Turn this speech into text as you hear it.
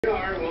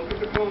Welcome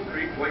to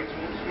Concrete, White's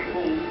Home Sweet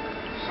Home.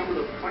 Some of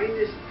the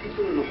finest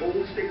people in the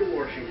whole state of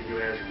Washington,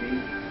 you ask me.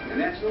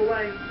 And that's no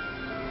lie.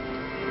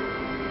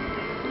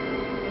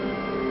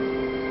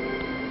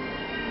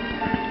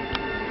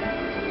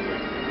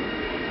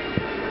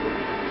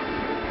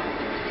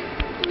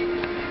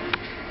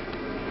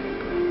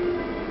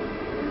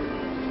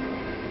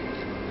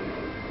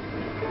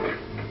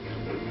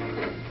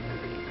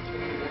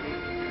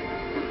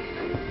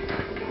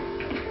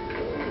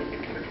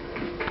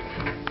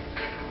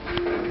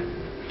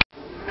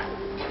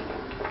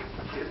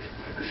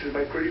 This is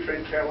my pretty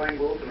friend Caroline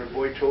Wolf and her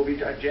boy Toby,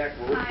 Jack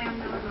Wolf. Hi, I'm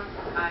Norma.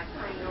 Hi,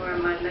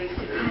 Norma. Nice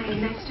to meet you. Hi,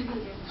 nice to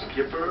meet you.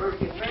 Skipper,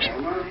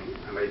 Norma,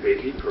 and my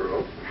baby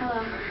Pearl.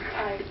 Hello.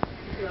 Hi.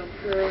 Hello,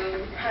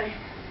 Pearl. Hi.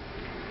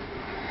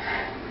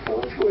 Well,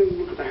 let's go in and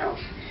look at the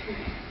house.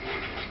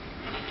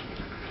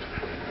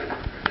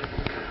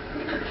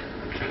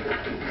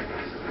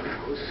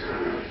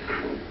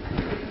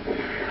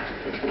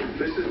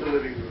 This is the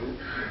living room.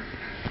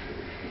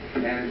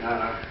 And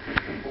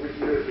over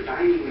here is the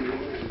dining room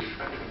and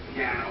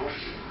piano.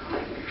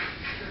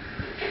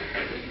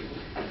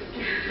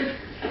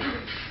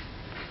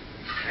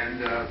 And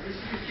this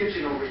is the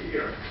kitchen over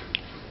here.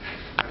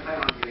 I plan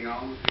on getting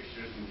all the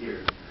fixtures in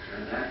here.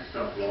 And that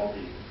stuff will all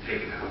be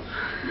taken out.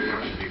 The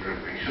rest will be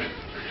renovation.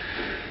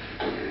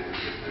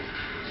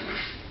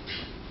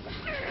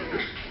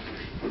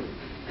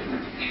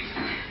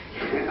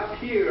 And up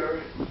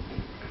here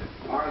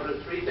are the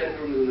 3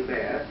 bedrooms and the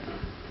bath.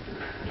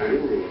 Tiny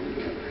room.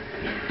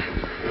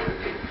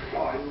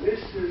 Oh, and this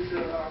is a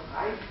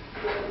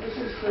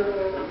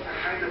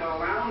kind of a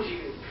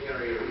lounging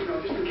area, you know,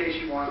 just in case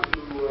you want to,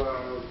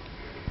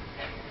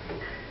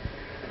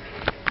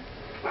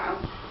 well.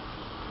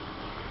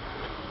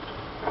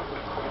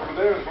 Over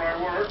there is where I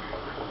work.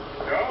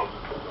 Go.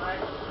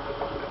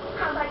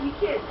 How about you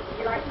kids?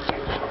 You like the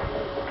kids?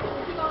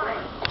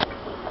 Fine.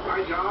 My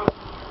job.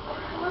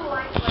 A little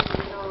isolated,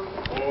 you know.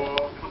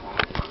 Oh, come on.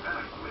 It's not that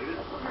isolated.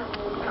 No,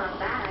 it's not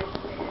bad.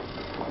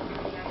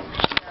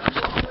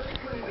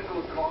 What do you do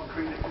with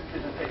concrete if the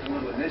kids are taking a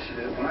little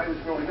initiative? When I was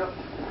growing up,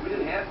 we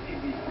didn't have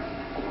TV.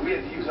 We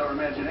had to use our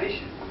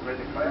imagination. We read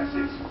the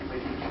classics,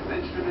 played musical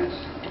instruments.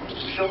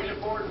 Show me a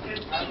board,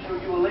 kid. I'll show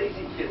you a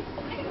lazy kid.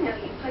 I didn't know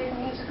you played a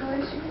musical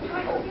instrument.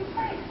 What do you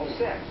play? Oh,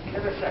 sax.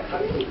 Have a sax.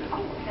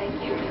 Oh, thank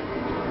you.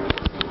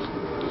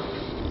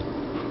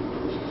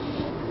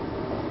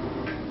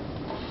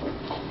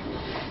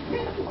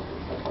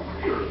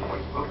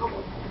 Welcome.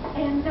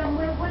 And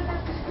what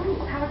about the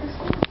schools? How are the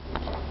schools?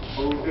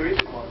 Oh, there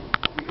isn't one.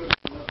 We go to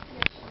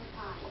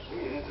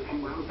Yeah, it's a few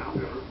miles down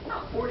there.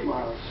 40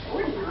 miles.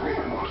 40 miles?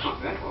 It's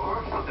not that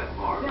far. It's not that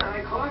far. Yeah,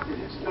 I clocked it.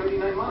 It's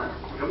 39 miles.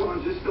 Come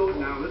on, just go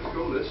now. Let's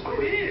go this way.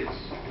 Oh, it is.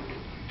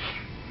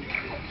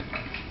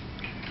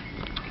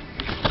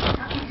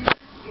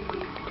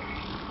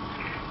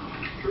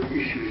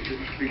 Turkey shoes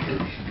didn't speak their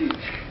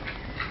speech.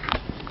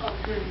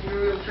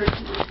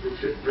 It's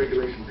just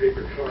regulation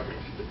paper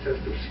targets, the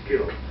test of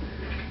skill.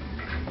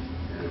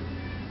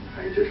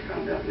 I just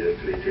found out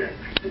yesterday, Jack.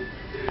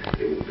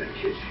 They won't let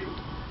kids shoot.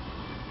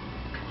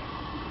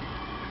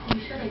 You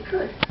said I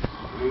could.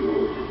 I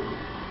know.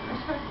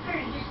 That's what I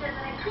heard. You said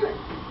that I could.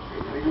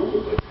 I know,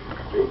 but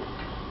they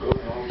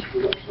all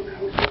screwed up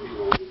somehow. It's something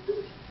wrong with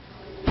this.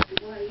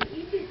 Why,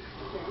 you did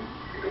then.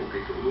 I don't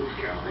make the rules,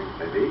 Caroline.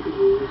 If I make the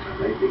rules, I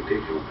might make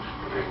big rules.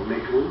 But I will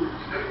make rules.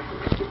 That's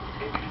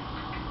okay.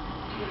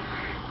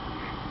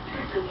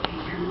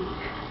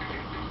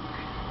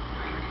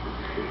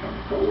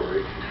 Don't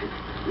worry.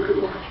 You can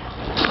watch.